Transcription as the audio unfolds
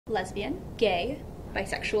lesbian, gay,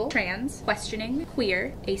 bisexual, trans, questioning,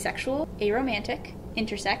 queer, asexual, aromantic,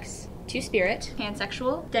 intersex, two-spirit,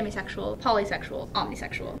 pansexual, demisexual, polysexual,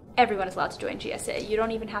 omnisexual. Everyone is allowed to join GSA. You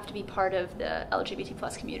don't even have to be part of the LGBT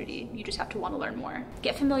plus community. You just have to want to learn more.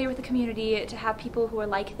 Get familiar with the community, to have people who are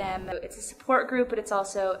like them. It's a support group, but it's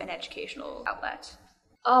also an educational outlet.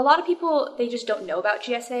 A lot of people, they just don't know about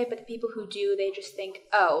GSA, but the people who do, they just think,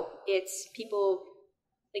 oh, it's people,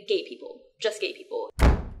 like gay people, just gay people.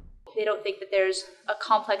 They don't think that there's a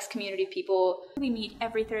complex community of people. We meet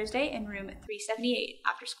every Thursday in room 378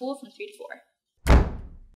 after school from 3 to 4.